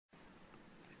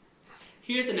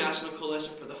Here at the National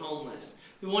Coalition for the Homeless,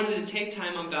 we wanted to take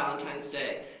time on Valentine's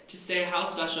Day to say how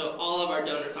special all of our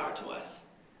donors are to us.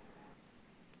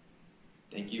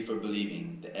 Thank you for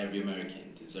believing that every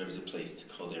American deserves a place to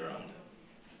call their own.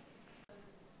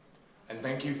 And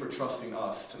thank you for trusting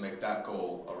us to make that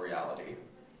goal a reality.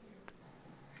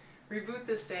 Reboot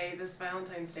this day, this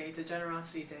Valentine's Day, to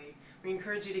Generosity Day. We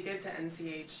encourage you to give to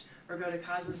NCH or go to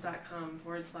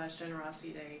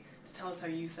causes.com/Generosity Day to tell us how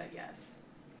you said yes.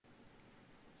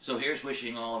 So here's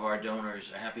wishing all of our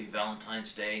donors a happy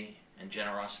Valentine's Day and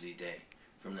Generosity Day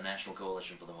from the National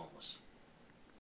Coalition for the Homeless.